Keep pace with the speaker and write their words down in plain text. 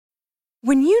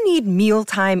When you need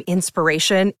mealtime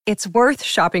inspiration, it's worth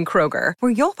shopping Kroger,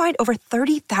 where you'll find over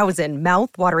 30,000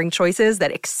 mouth-watering choices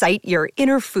that excite your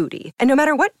inner foodie. And no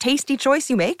matter what tasty choice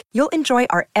you make, you'll enjoy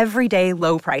our everyday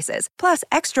low prices, plus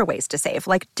extra ways to save,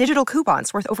 like digital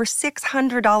coupons worth over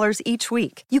 $600 each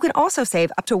week. You can also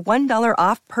save up to $1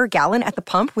 off per gallon at the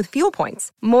pump with fuel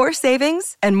points. More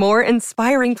savings and more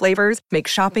inspiring flavors make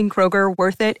shopping Kroger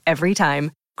worth it every time.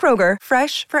 Kroger,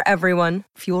 fresh for everyone.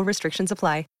 Fuel restrictions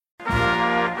apply.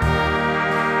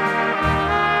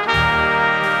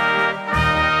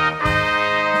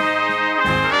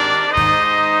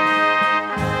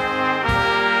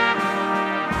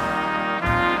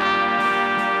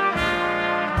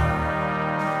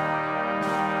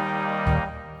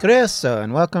 Croeso,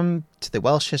 and welcome to the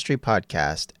Welsh History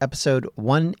Podcast, episode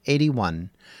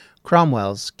 181,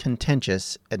 Cromwell's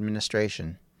Contentious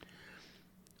Administration.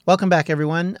 Welcome back,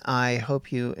 everyone. I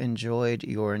hope you enjoyed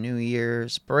your New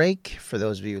Year's break. For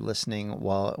those of you listening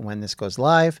when this goes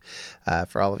live,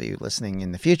 for all of you listening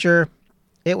in the future,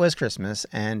 it was Christmas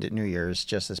and New Year's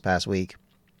just this past week.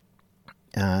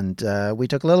 And we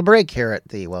took a little break here at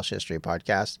the Welsh History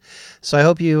Podcast. So I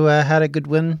hope you had a good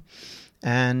one.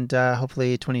 And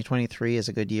hopefully 2023 is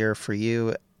a good year for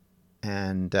you.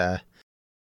 And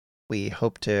we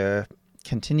hope to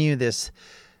continue this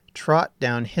trot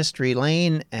down history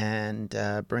lane and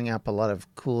bring up a lot of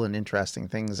cool and interesting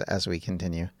things as we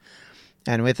continue.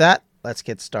 And with that, let's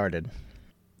get started.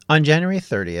 On January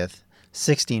 30th,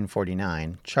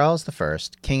 1649, Charles I,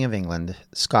 King of England,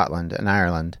 Scotland, and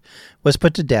Ireland, was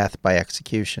put to death by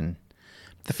execution.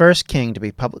 The first king to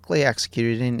be publicly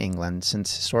executed in England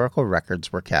since historical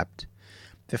records were kept.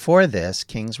 Before this,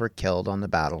 kings were killed on the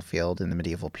battlefield in the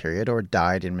medieval period or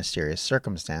died in mysterious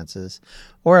circumstances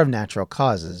or of natural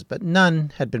causes, but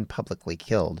none had been publicly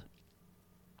killed.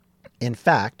 In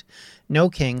fact, no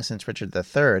king since Richard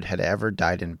III had ever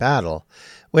died in battle,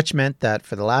 which meant that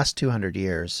for the last 200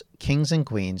 years, kings and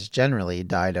queens generally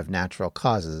died of natural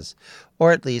causes,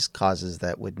 or at least causes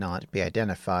that would not be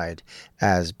identified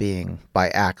as being by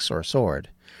axe or sword.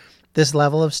 This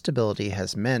level of stability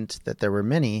has meant that there were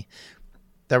many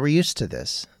that were used to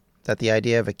this, that the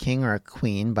idea of a king or a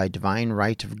queen by divine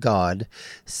right of God,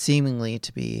 seemingly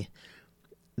to be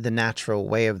the natural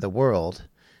way of the world,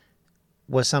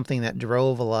 was something that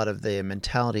drove a lot of the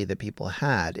mentality that people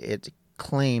had. It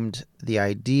claimed the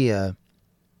idea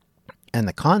and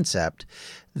the concept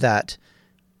that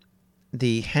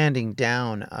the handing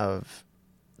down of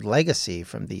legacy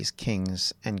from these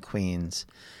kings and queens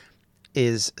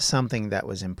is something that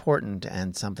was important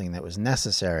and something that was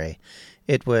necessary.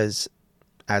 It was,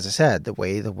 as I said, the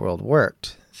way the world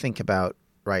worked. Think about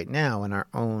right now in our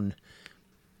own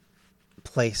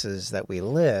places that we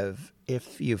live.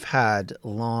 If you've had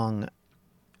long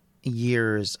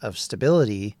years of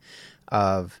stability,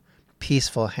 of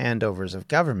peaceful handovers of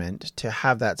government, to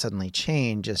have that suddenly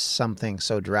change is something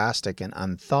so drastic and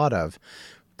unthought of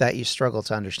that you struggle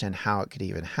to understand how it could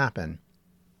even happen.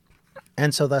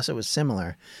 And so thus it was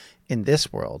similar in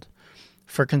this world.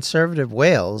 For conservative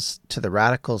Wales to the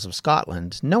radicals of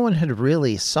Scotland, no one had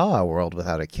really saw a world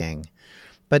without a king.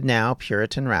 But now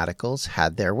Puritan radicals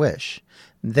had their wish.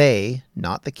 They,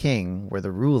 not the king, were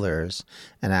the rulers,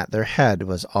 and at their head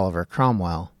was Oliver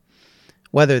Cromwell.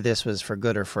 Whether this was for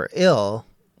good or for ill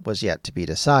was yet to be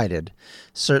decided.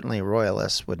 Certainly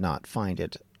royalists would not find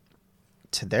it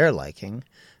to their liking,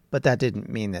 but that didn't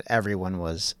mean that everyone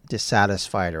was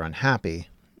dissatisfied or unhappy.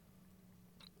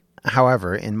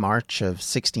 However, in March of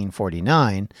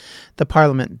 1649, the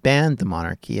Parliament banned the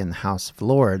monarchy in the House of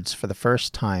Lords for the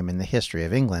first time in the history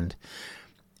of England,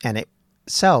 and it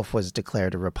itself was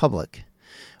declared a republic.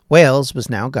 Wales was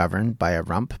now governed by a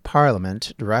rump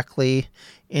parliament directly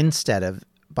instead of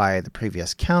by the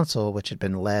previous council, which had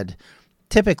been led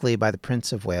typically by the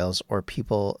Prince of Wales or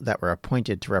people that were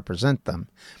appointed to represent them,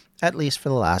 at least for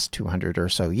the last 200 or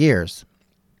so years.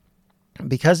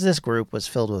 Because this group was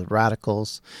filled with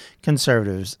radicals,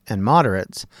 conservatives, and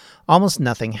moderates, almost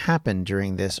nothing happened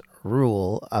during this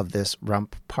rule of this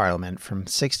rump parliament from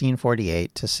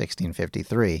 1648 to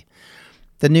 1653.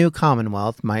 The new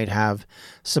Commonwealth might have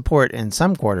support in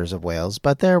some quarters of Wales,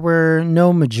 but there were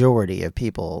no majority of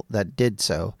people that did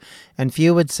so, and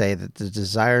few would say that the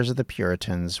desires of the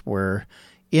Puritans were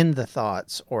in the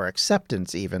thoughts or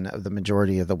acceptance even of the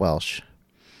majority of the Welsh.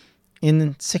 In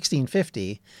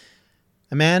 1650,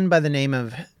 a man by the name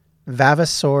of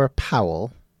Vavasor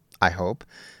Powell, I hope,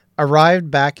 arrived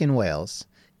back in Wales.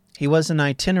 He was an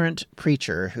itinerant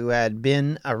preacher who had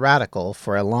been a radical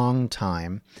for a long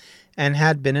time, and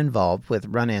had been involved with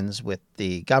run-ins with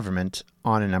the government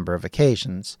on a number of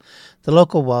occasions. The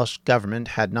local Welsh government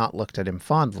had not looked at him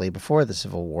fondly before the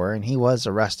Civil War, and he was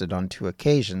arrested on 2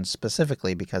 occasions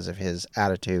specifically because of his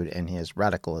attitude and his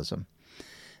radicalism.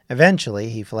 Eventually,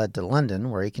 he fled to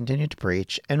London, where he continued to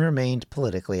preach and remained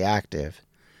politically active.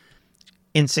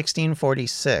 In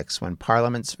 1646, when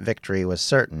Parliament's victory was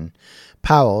certain,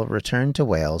 Powell returned to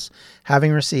Wales,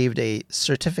 having received a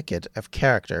certificate of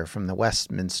character from the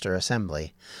Westminster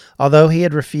Assembly, although he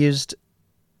had refused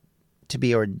to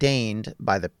be ordained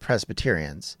by the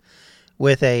Presbyterians.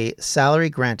 With a salary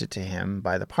granted to him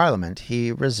by the Parliament,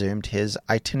 he resumed his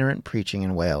itinerant preaching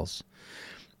in Wales.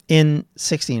 In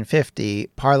 1650,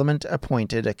 Parliament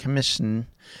appointed a commission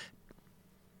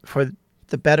for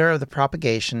the better of the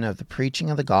propagation of the preaching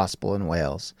of the gospel in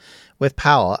Wales, with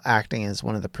Powell acting as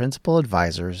one of the principal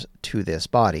advisors to this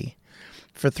body.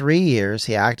 For 3 years,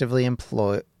 he actively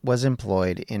was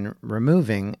employed in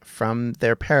removing from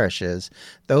their parishes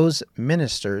those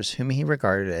ministers whom he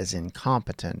regarded as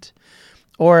incompetent,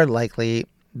 or likely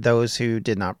those who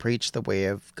did not preach the way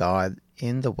of God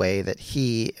in the way that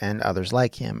he and others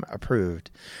like him approved.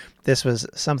 This was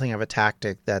something of a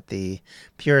tactic that the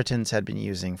Puritans had been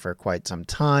using for quite some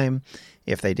time.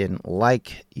 If they didn't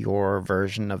like your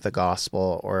version of the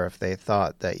gospel, or if they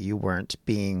thought that you weren't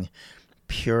being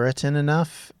Puritan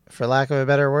enough, for lack of a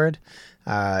better word,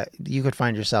 you could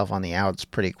find yourself on the outs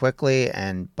pretty quickly,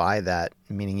 and by that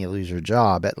meaning you lose your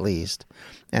job at least,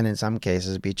 and in some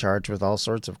cases be charged with all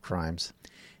sorts of crimes.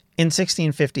 In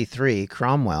 1653,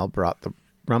 Cromwell brought the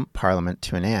Rump Parliament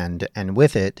to an end, and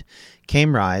with it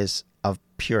came rise of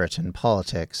Puritan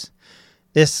politics.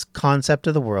 This concept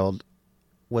of the world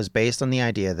was based on the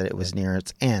idea that it was near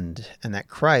its end, and that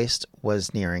Christ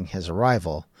was nearing his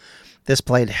arrival. This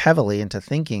played heavily into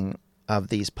thinking of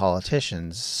these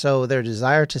politicians, so their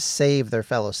desire to save their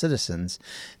fellow citizens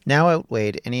now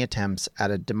outweighed any attempts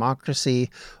at a democracy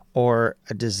or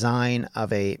a design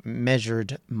of a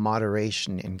measured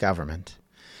moderation in government.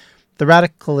 The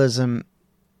radicalism,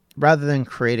 rather than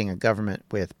creating a government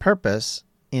with purpose,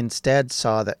 instead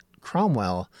saw that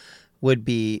Cromwell would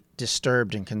be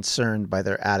disturbed and concerned by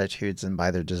their attitudes and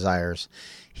by their desires.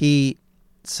 He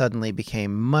suddenly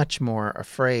became much more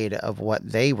afraid of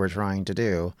what they were trying to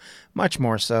do, much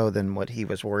more so than what he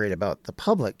was worried about the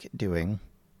public doing,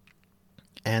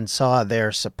 and saw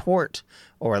their support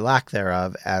or lack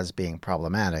thereof as being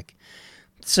problematic.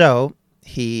 So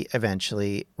he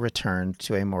eventually returned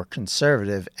to a more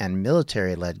conservative and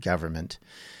military-led government.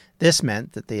 This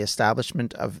meant that the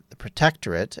establishment of the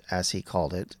Protectorate, as he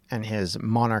called it, and his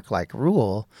monarch-like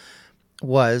rule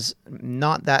was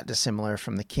not that dissimilar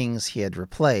from the kings he had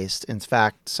replaced. In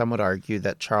fact, some would argue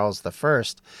that Charles I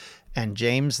and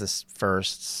James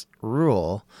I's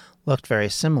rule looked very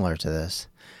similar to this.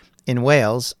 In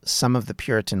Wales, some of the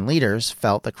Puritan leaders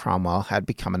felt that Cromwell had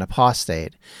become an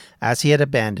apostate, as he had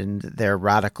abandoned their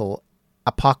radical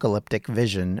apocalyptic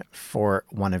vision for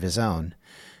one of his own,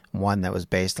 one that was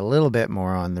based a little bit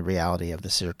more on the reality of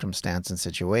the circumstance and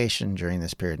situation during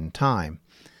this period in time.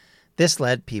 This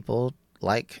led people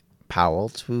like Powell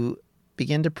to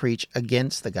begin to preach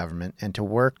against the government and to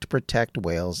work to protect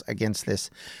Wales against this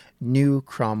new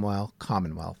Cromwell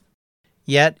Commonwealth.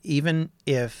 Yet, even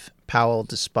if Powell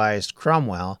despised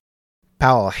Cromwell,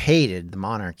 Powell hated the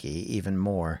monarchy even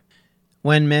more.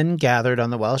 When men gathered on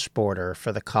the Welsh border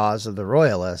for the cause of the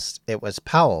Royalists, it was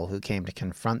Powell who came to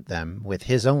confront them with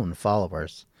his own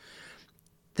followers.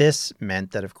 This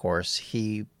meant that, of course,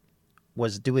 he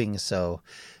was doing so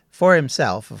for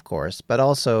himself, of course, but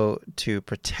also to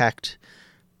protect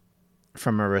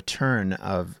from a return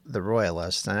of the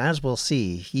Royalists. And as we'll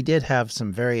see, he did have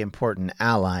some very important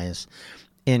allies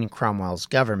in Cromwell's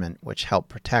government, which helped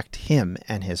protect him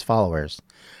and his followers.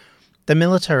 The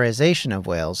militarization of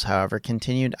Wales, however,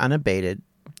 continued unabated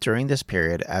during this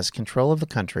period as control of the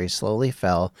country slowly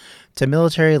fell to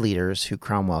military leaders who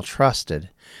Cromwell trusted.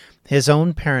 His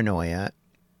own paranoia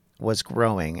was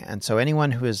growing, and so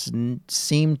anyone who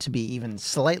seemed to be even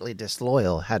slightly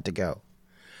disloyal had to go.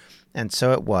 And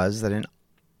so it was that in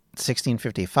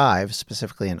 1655,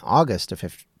 specifically in August of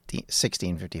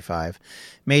 1655,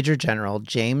 Major General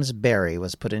James Barry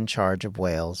was put in charge of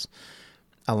Wales,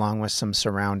 along with some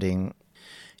surrounding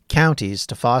counties,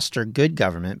 to foster good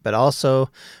government, but also,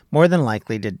 more than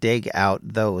likely, to dig out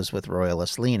those with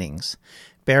royalist leanings.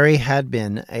 Barry had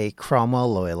been a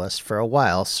Cromwell loyalist for a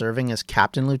while, serving as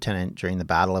captain-lieutenant during the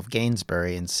Battle of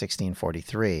Gainsbury in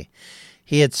 1643.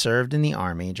 He had served in the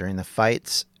army during the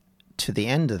fights to the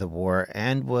end of the war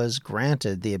and was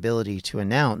granted the ability to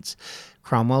announce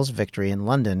Cromwell's victory in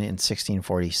London in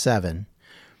 1647.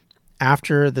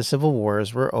 After the Civil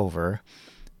Wars were over,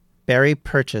 Barry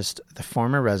purchased the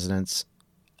former residence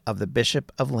of the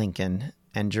Bishop of Lincoln,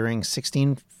 and during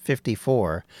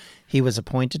 1654, he was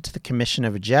appointed to the Commission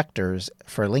of Ejectors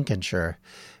for Lincolnshire,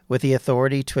 with the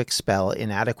authority to expel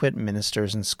inadequate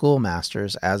ministers and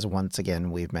schoolmasters, as once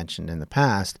again we've mentioned in the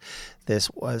past.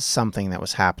 This was something that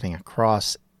was happening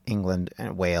across England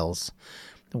and Wales,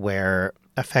 where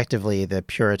effectively the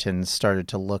Puritans started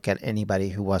to look at anybody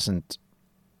who wasn't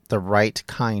the right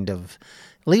kind of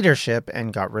leadership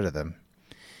and got rid of them.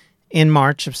 In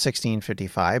March of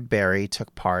 1655, Barry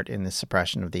took part in the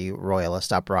suppression of the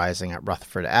Royalist uprising at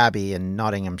Rutherford Abbey in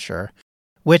Nottinghamshire,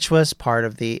 which was part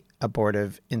of the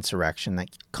abortive insurrection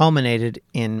that culminated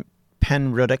in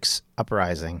Penruddock's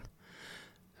uprising.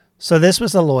 So this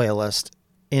was a loyalist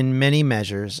in many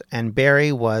measures, and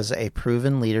Barry was a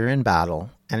proven leader in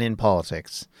battle and in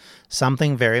politics,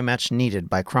 something very much needed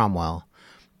by Cromwell.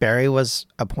 Barry was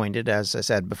appointed, as I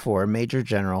said before, Major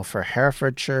General for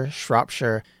Herefordshire,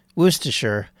 Shropshire,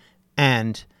 Worcestershire,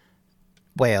 and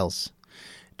Wales.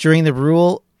 During the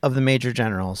rule of the Major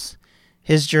Generals,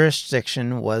 his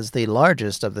jurisdiction was the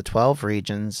largest of the 12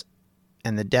 regions,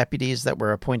 and the deputies that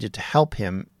were appointed to help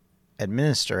him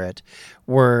administer it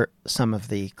were some of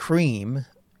the cream,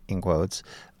 in quotes,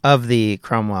 of the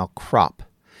Cromwell crop.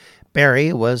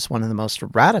 Barry was one of the most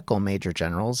radical major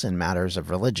generals in matters of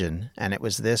religion, and it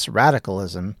was this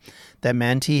radicalism that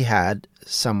meant he had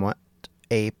somewhat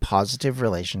a positive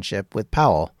relationship with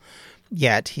Powell.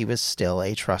 Yet he was still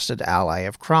a trusted ally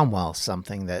of Cromwell,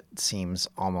 something that seems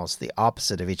almost the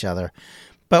opposite of each other,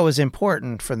 but was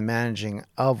important for the managing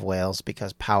of Wales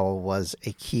because Powell was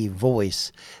a key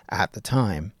voice at the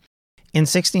time. In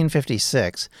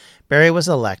 1656, Barry was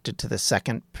elected to the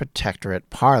Second Protectorate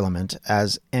Parliament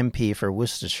as MP for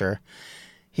Worcestershire.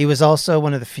 He was also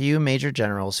one of the few major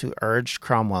generals who urged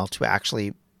Cromwell to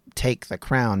actually take the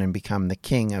crown and become the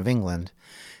King of England.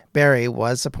 Barry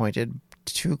was appointed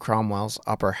to Cromwell's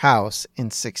upper house in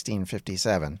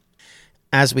 1657.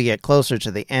 As we get closer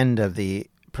to the end of the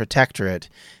Protectorate,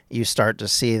 you start to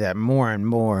see that more and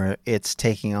more it's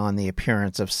taking on the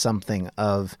appearance of something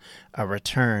of a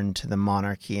return to the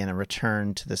monarchy and a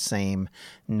return to the same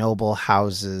noble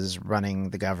houses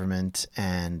running the government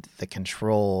and the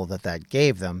control that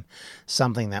gave them,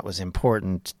 something that was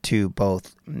important to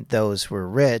both those who were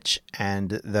rich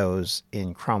and those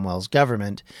in Cromwell's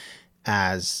government,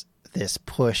 as this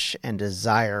push and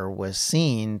desire was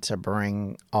seen to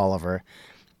bring Oliver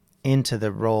into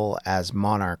the role as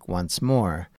monarch once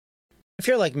more. If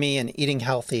you're like me and eating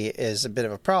healthy is a bit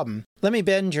of a problem, let me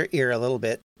bend your ear a little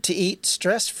bit to eat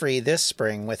stress-free this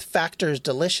spring with Factor's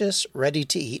delicious,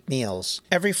 ready-to-eat meals.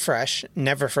 Every fresh,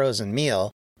 never-frozen meal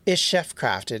is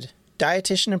chef-crafted,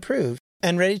 dietitian-approved,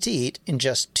 and ready to eat in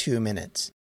just 2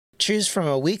 minutes. Choose from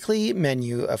a weekly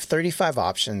menu of 35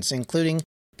 options, including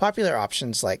popular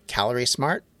options like Calorie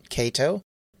Smart, Keto,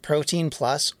 Protein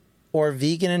Plus, or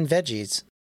Vegan and Veggies.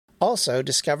 Also,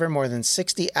 discover more than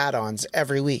 60 add-ons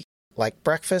every week, like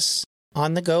breakfast,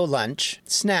 on-the-go lunch,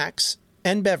 snacks,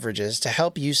 and beverages to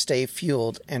help you stay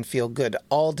fueled and feel good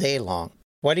all day long.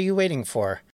 What are you waiting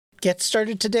for? Get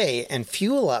started today and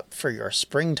fuel up for your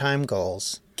springtime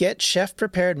goals. Get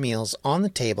chef-prepared meals on the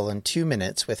table in 2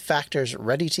 minutes with Factor's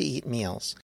ready-to-eat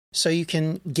meals, so you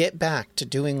can get back to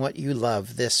doing what you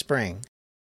love this spring.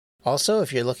 Also,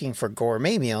 if you're looking for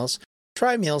gourmet meals,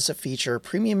 try meals that feature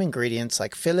premium ingredients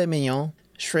like filet mignon,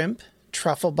 shrimp,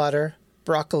 truffle butter,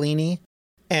 broccolini,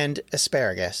 and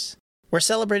asparagus. We're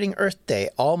celebrating Earth Day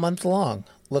all month long.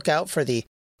 Look out for the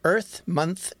Earth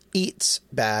Month Eats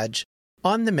badge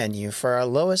on the menu for our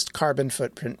lowest carbon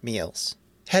footprint meals.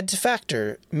 Head to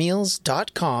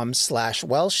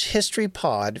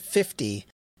factormeals.com/WelshHistoryPod50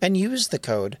 and use the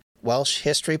code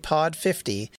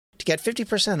WelshHistoryPod50 to get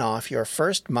 50% off your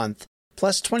first month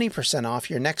plus 20% off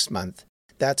your next month.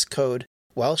 That's code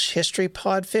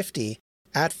WelshHistoryPod50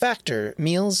 at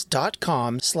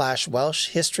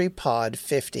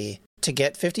factormeals.com/WelshHistoryPod50 to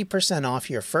get 50% off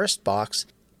your first box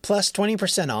plus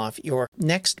 20% off your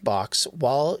next box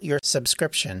while your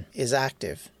subscription is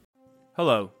active.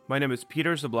 Hello, my name is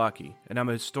Peter Zablocki, and I'm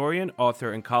a historian,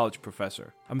 author, and college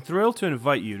professor. I'm thrilled to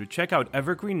invite you to check out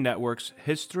Evergreen Network's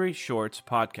History Shorts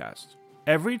podcast.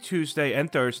 Every Tuesday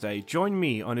and Thursday, join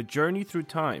me on a journey through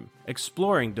time,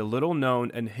 exploring the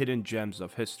little-known and hidden gems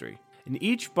of history. In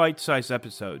each bite-sized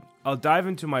episode, I'll dive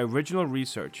into my original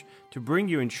research to bring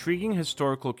you intriguing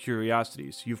historical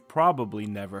curiosities you've probably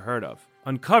never heard of,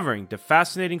 uncovering the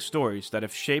fascinating stories that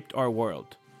have shaped our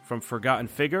world, from forgotten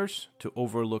figures to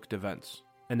overlooked events.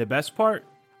 And the best part?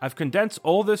 I've condensed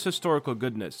all this historical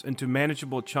goodness into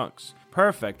manageable chunks,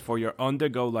 perfect for your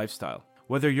on-the-go lifestyle.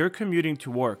 Whether you're commuting to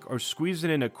work or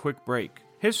squeezing in a quick break,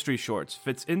 History Shorts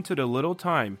fits into the little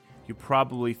time you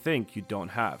probably think you don't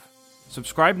have.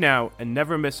 Subscribe now and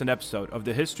never miss an episode of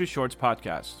the History Shorts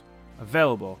podcast,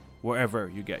 available wherever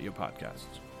you get your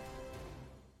podcasts.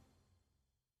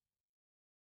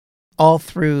 All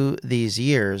through these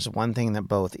years, one thing that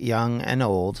both young and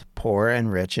old, poor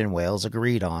and rich in Wales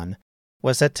agreed on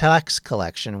was that tax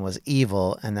collection was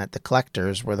evil and that the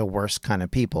collectors were the worst kind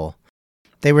of people.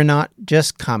 They were not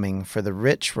just coming for the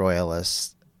rich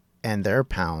royalists and their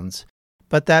pounds,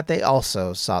 but that they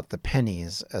also sought the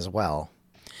pennies as well.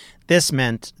 This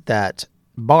meant that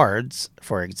bards,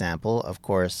 for example, of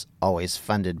course always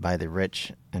funded by the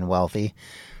rich and wealthy,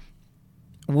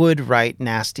 would write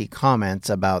nasty comments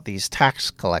about these tax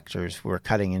collectors who were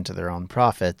cutting into their own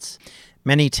profits.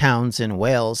 Many towns in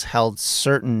Wales held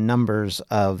certain numbers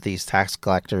of these tax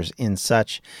collectors in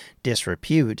such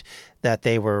disrepute that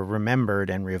they were remembered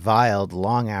and reviled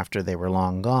long after they were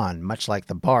long gone, much like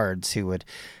the bards who would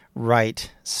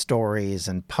write stories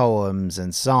and poems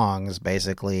and songs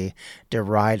basically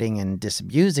deriding and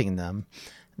disabusing them.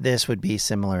 This would be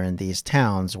similar in these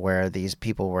towns where these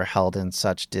people were held in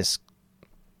such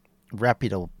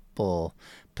disreputable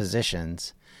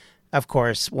positions. Of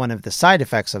course, one of the side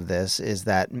effects of this is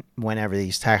that whenever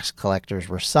these tax collectors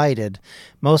were cited,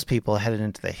 most people headed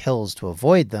into the hills to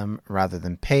avoid them rather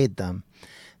than paid them.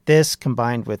 This,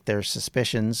 combined with their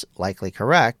suspicions, likely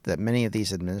correct, that many of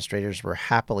these administrators were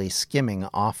happily skimming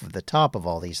off of the top of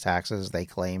all these taxes they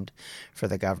claimed for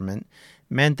the government,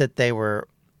 meant that they were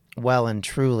well and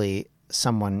truly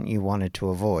someone you wanted to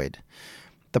avoid.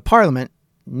 The Parliament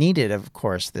needed, of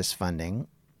course, this funding.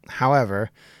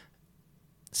 However,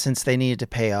 since they needed to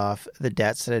pay off the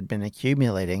debts that had been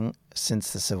accumulating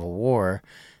since the Civil War,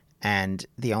 and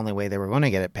the only way they were going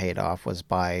to get it paid off was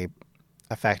by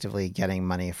effectively getting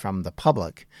money from the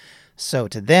public. So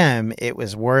to them, it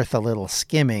was worth a little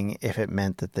skimming if it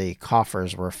meant that the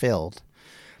coffers were filled.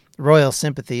 Royal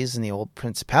sympathies in the old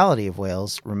Principality of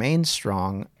Wales remained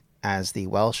strong as the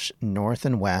Welsh north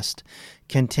and west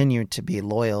continued to be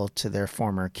loyal to their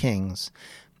former kings,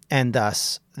 and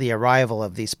thus the arrival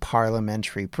of these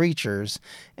parliamentary preachers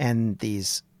and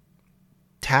these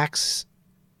tax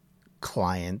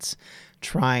clients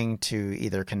trying to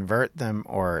either convert them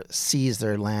or seize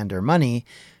their land or money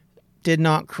did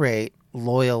not create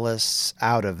loyalists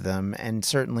out of them, and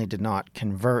certainly did not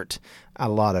convert a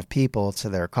lot of people to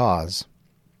their cause.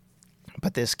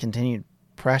 But this continued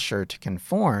pressure to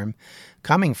conform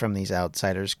coming from these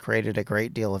outsiders created a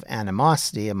great deal of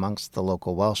animosity amongst the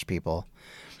local Welsh people.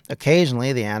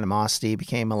 Occasionally, the animosity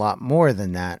became a lot more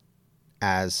than that,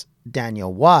 as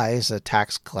Daniel Wise, a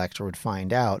tax collector, would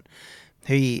find out.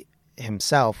 He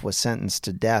himself was sentenced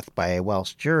to death by a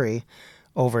Welsh jury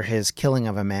over his killing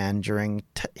of a man during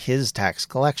his tax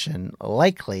collection.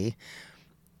 Likely,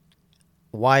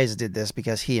 Wise did this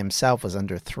because he himself was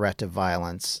under threat of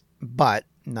violence, but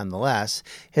nonetheless,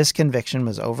 his conviction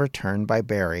was overturned by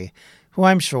Barry, who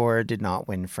I'm sure did not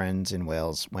win friends in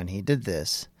Wales when he did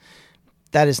this.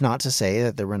 That is not to say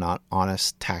that there were not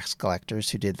honest tax collectors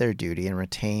who did their duty and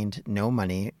retained no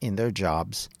money in their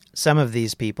jobs. Some of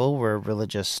these people were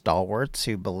religious stalwarts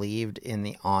who believed in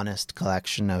the honest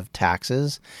collection of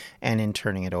taxes and in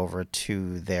turning it over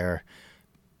to their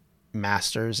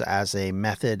masters as a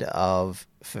method of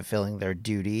fulfilling their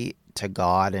duty to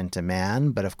God and to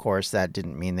man. But of course, that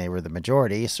didn't mean they were the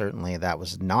majority. Certainly that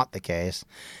was not the case.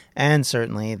 And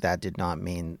certainly that did not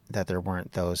mean that there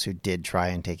weren't those who did try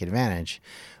and take advantage.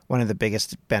 One of the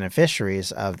biggest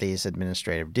beneficiaries of these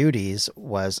administrative duties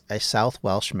was a South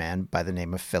Welsh man by the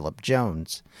name of Philip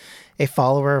Jones, a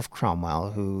follower of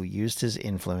Cromwell who used his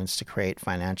influence to create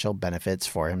financial benefits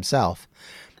for himself.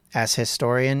 As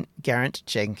historian Geraint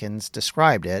Jenkins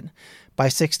described it, by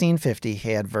 1650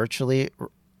 he had virtually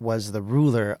was the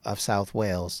ruler of South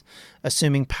Wales,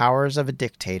 assuming powers of a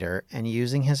dictator and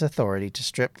using his authority to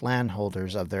strip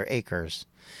landholders of their acres.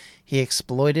 He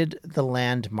exploited the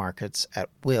land markets at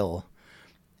will,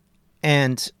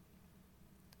 and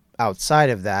outside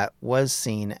of that was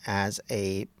seen as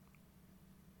a,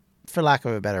 for lack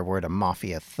of a better word, a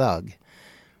mafia thug.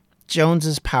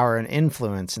 Jones's power and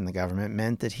influence in the government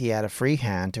meant that he had a free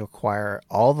hand to acquire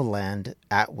all the land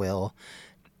at will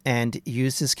and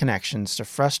used his connections to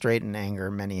frustrate and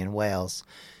anger many in Wales.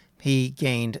 He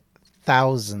gained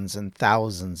thousands and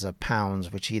thousands of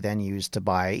pounds, which he then used to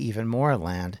buy even more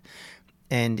land,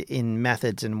 and in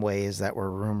methods and ways that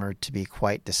were rumored to be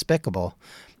quite despicable,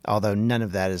 although none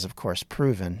of that is, of course,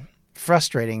 proven,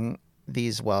 frustrating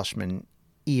these Welshmen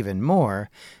even more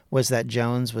was that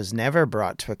Jones was never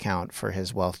brought to account for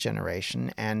his wealth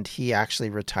generation, and he actually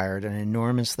retired an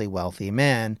enormously wealthy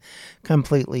man,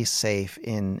 completely safe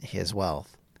in his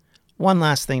wealth. One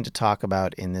last thing to talk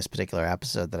about in this particular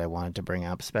episode that I wanted to bring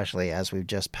up, especially as we've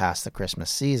just passed the Christmas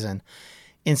season.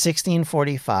 In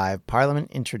 1645,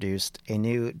 Parliament introduced a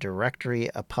new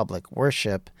Directory of Public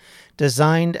Worship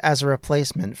designed as a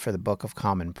replacement for the Book of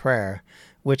Common Prayer,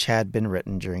 which had been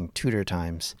written during Tudor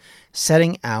times,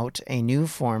 setting out a new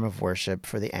form of worship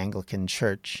for the Anglican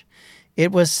Church.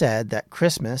 It was said that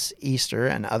Christmas, Easter,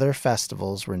 and other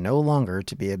festivals were no longer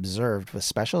to be observed with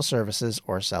special services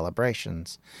or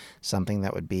celebrations, something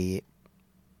that would be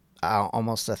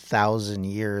almost 1,000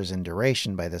 years in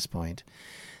duration by this point.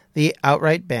 The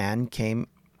outright ban came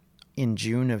in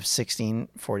June of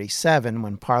 1647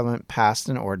 when Parliament passed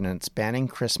an ordinance banning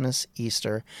Christmas,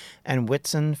 Easter, and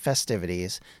Whitsun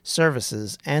festivities,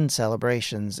 services, and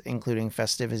celebrations, including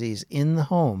festivities in the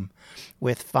home,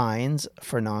 with fines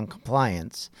for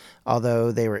non-compliance,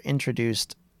 although they were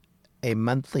introduced a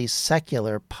monthly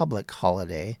secular public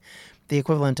holiday, the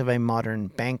equivalent of a modern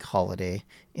bank holiday,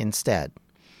 instead.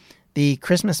 The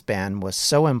Christmas ban was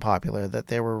so unpopular that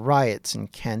there were riots in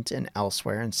Kent and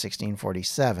elsewhere in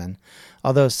 1647,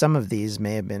 although some of these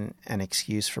may have been an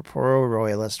excuse for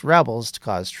pro-royalist rebels to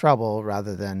cause trouble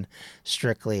rather than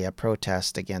strictly a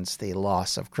protest against the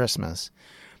loss of Christmas.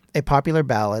 A popular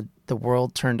ballad, The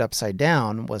World Turned Upside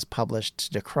Down, was published to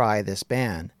decry this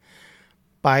ban.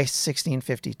 By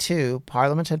 1652,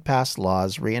 Parliament had passed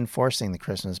laws reinforcing the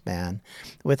Christmas ban,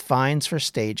 with fines for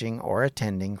staging or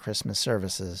attending Christmas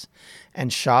services,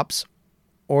 and shops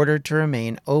ordered to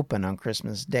remain open on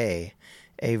Christmas Day,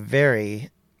 a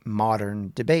very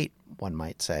modern debate, one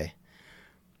might say.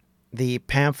 The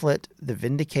pamphlet The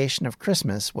Vindication of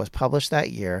Christmas was published that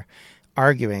year,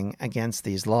 arguing against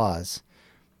these laws.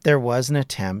 There was an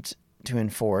attempt to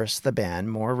enforce the ban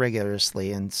more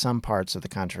rigorously in some parts of the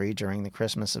country during the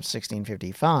Christmas of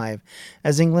 1655,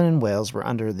 as England and Wales were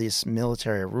under this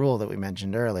military rule that we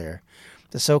mentioned earlier,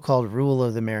 the so-called rule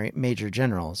of the major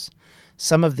generals.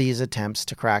 Some of these attempts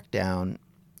to crack down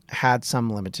had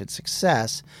some limited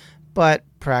success, but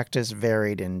practice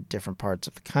varied in different parts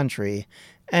of the country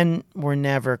and were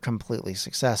never completely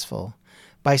successful.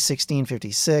 By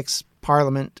 1656,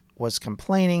 Parliament was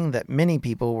complaining that many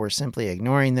people were simply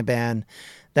ignoring the ban,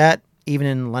 that even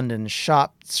in London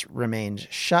shops remained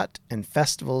shut and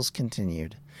festivals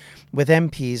continued, with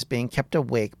MPs being kept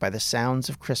awake by the sounds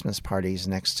of Christmas parties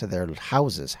next to their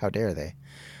houses. How dare they?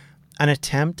 An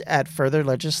attempt at further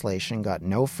legislation got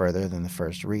no further than the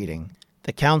first reading.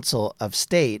 The Council of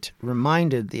State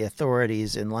reminded the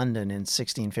authorities in London in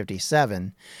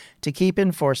 1657 to keep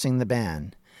enforcing the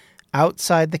ban.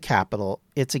 Outside the capital,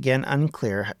 it's again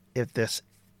unclear if this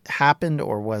happened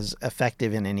or was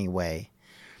effective in any way.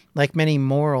 Like many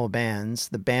moral bans,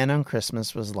 the ban on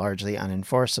Christmas was largely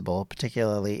unenforceable,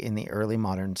 particularly in the early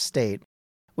modern state,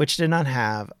 which did not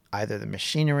have either the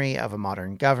machinery of a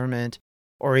modern government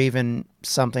or even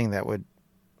something that would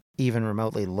even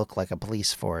remotely look like a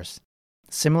police force.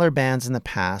 Similar bans in the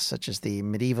past, such as the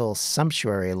medieval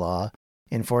sumptuary law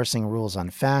enforcing rules on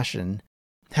fashion,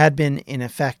 had been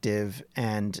ineffective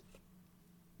and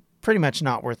pretty much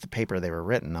not worth the paper they were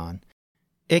written on.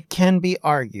 It can be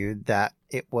argued that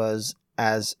it was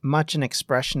as much an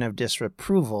expression of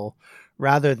disapproval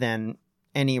rather than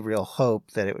any real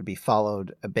hope that it would be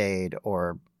followed, obeyed,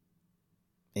 or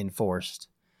enforced.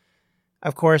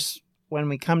 Of course, when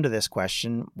we come to this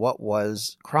question, what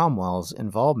was Cromwell's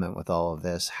involvement with all of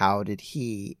this? How did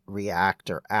he react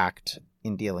or act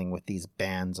in dealing with these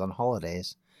bans on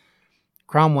holidays?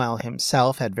 Cromwell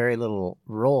himself had very little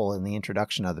role in the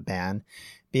introduction of the ban,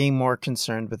 being more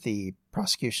concerned with the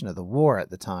prosecution of the war at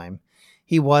the time.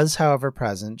 He was, however,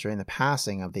 present during the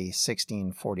passing of the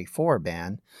 1644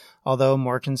 ban, although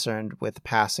more concerned with the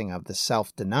passing of the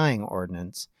self-denying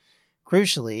ordinance.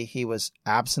 Crucially, he was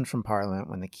absent from Parliament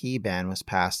when the key ban was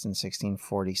passed in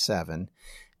 1647,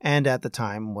 and at the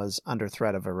time was under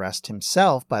threat of arrest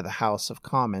himself by the House of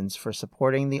Commons for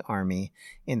supporting the army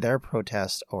in their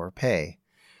protest over pay.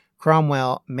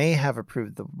 Cromwell may have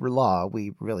approved the law,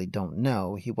 we really don't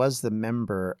know. He was the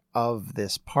member of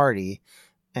this party,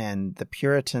 and the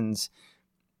Puritans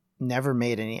never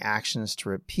made any actions to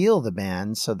repeal the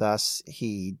ban, so thus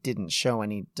he didn't show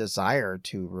any desire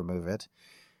to remove it.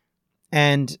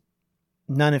 And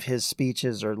none of his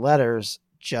speeches or letters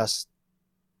just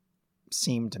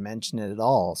seem to mention it at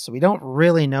all. So we don't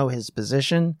really know his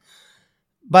position.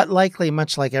 But likely,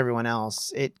 much like everyone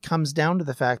else, it comes down to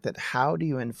the fact that how do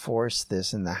you enforce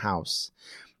this in the House?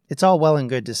 It's all well and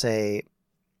good to say,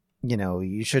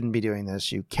 you shouldn't be doing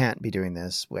this. You can't be doing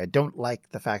this. I don't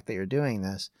like the fact that you're doing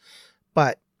this.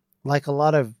 But like a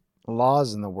lot of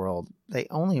laws in the world, they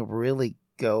only really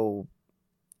go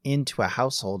into a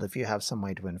household if you have some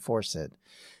way to enforce it.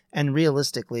 And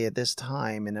realistically, at this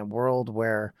time, in a world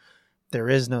where there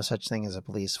is no such thing as a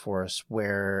police force,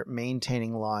 where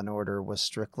maintaining law and order was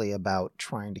strictly about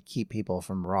trying to keep people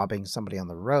from robbing somebody on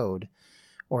the road,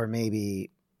 or maybe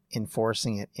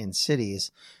enforcing it in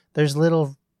cities, there's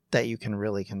little that you can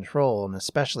really control. And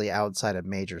especially outside of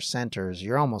major centers,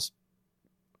 you're almost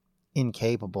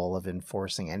incapable of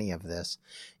enforcing any of this.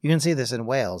 You can see this in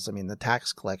Wales. I mean, the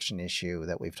tax collection issue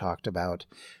that we've talked about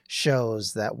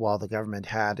shows that while the government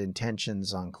had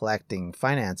intentions on collecting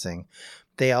financing,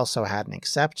 they also had an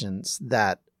acceptance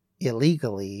that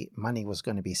illegally money was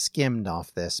going to be skimmed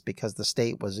off this because the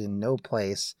state was in no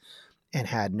place and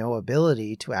had no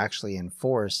ability to actually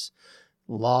enforce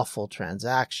lawful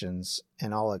transactions,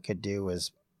 and all it could do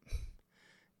was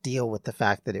deal with the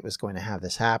fact that it was going to have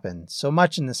this happen. So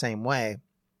much in the same way,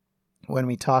 when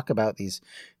we talk about these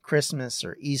Christmas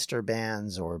or Easter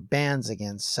bans or bans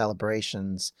against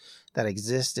celebrations that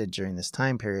existed during this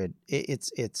time period,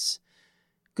 it's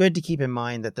good to keep in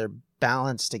mind that they're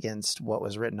balanced against what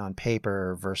was written on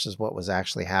paper versus what was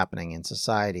actually happening in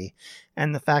society.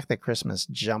 And the fact that Christmas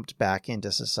jumped back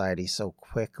into society so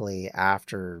quickly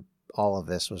after all of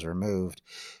this was removed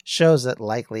shows that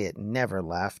likely it never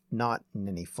left, not in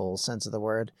any full sense of the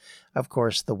word. Of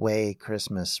course, the way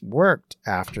Christmas worked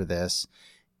after this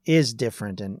is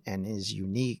different and is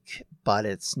unique, but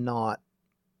it's not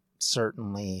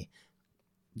certainly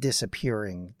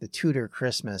disappearing. The Tudor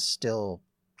Christmas still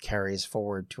carries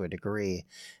forward to a degree,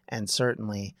 and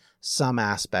certainly some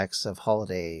aspects of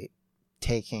holiday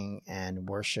taking and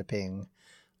worshiping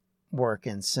work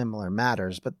in similar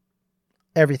matters, but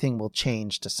everything will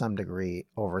change to some degree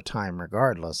over time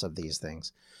regardless of these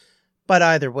things. But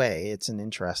either way, it's an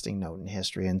interesting note in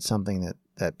history and something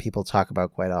that people talk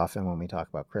about quite often when we talk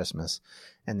about Christmas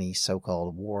and the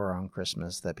so-called war on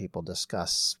Christmas that people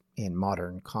discuss in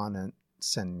modern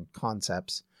comments and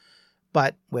concepts.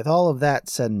 But with all of that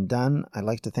said and done, I'd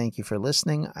like to thank you for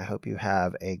listening. I hope you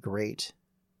have a great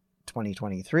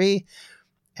 2023.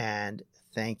 And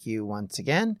thank you once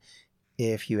again.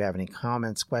 If you have any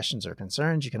comments, questions, or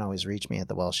concerns, you can always reach me at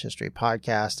the Welsh History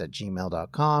Podcast at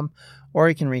gmail.com, or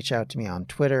you can reach out to me on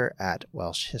Twitter at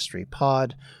Welsh History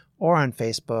Pod, or on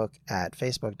Facebook at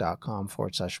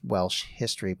facebook.com/Welsh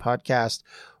History Podcast,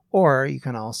 or you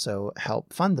can also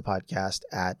help fund the podcast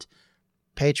at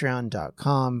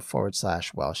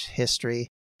patreon.com/Welsh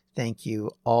History. Thank you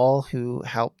all who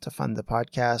helped to fund the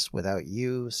podcast. Without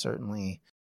you, certainly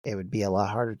it would be a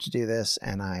lot harder to do this,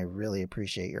 and I really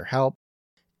appreciate your help.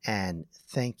 And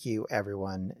thank you,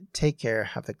 everyone. Take care,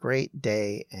 have a great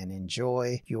day, and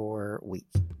enjoy your week.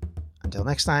 Until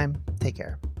next time, take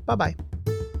care. Bye-bye.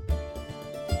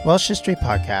 Welsh History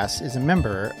Podcast is a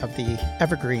member of the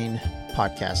Evergreen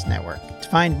Podcast Network. To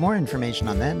find more information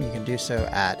on them, you can do so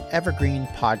at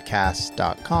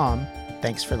evergreenpodcast.com.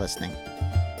 Thanks for listening.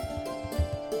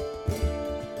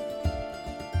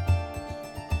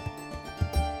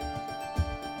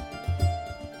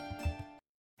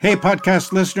 Hey,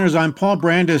 podcast listeners, I'm Paul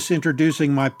Brandis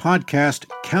introducing my podcast,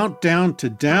 Countdown to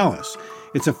Dallas.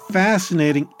 It's a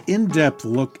fascinating, in-depth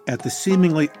look at the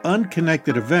seemingly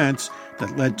unconnected events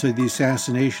that led to the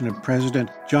assassination of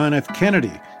President John F.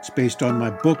 Kennedy. It's based on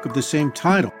my book of the same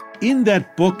title. In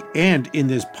that book and in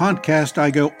this podcast, I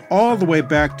go all the way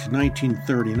back to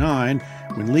 1939,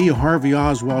 when Lee Harvey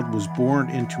Oswald was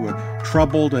born into a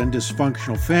troubled and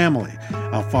dysfunctional family.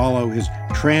 I'll follow his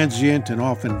transient and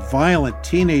often violent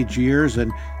teenage years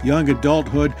and young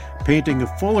adulthood, painting a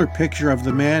fuller picture of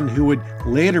the man who would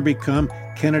later become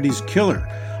Kennedy's killer.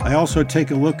 I also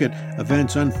take a look at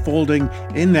events unfolding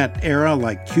in that era,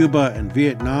 like Cuba and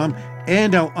Vietnam,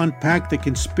 and I'll unpack the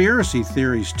conspiracy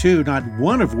theories too, not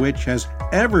one of which has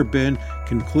ever been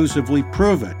conclusively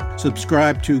proven.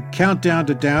 Subscribe to Countdown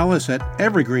to Dallas at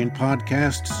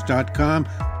evergreenpodcasts.com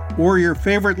or your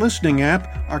favorite listening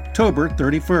app, October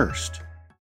 31st.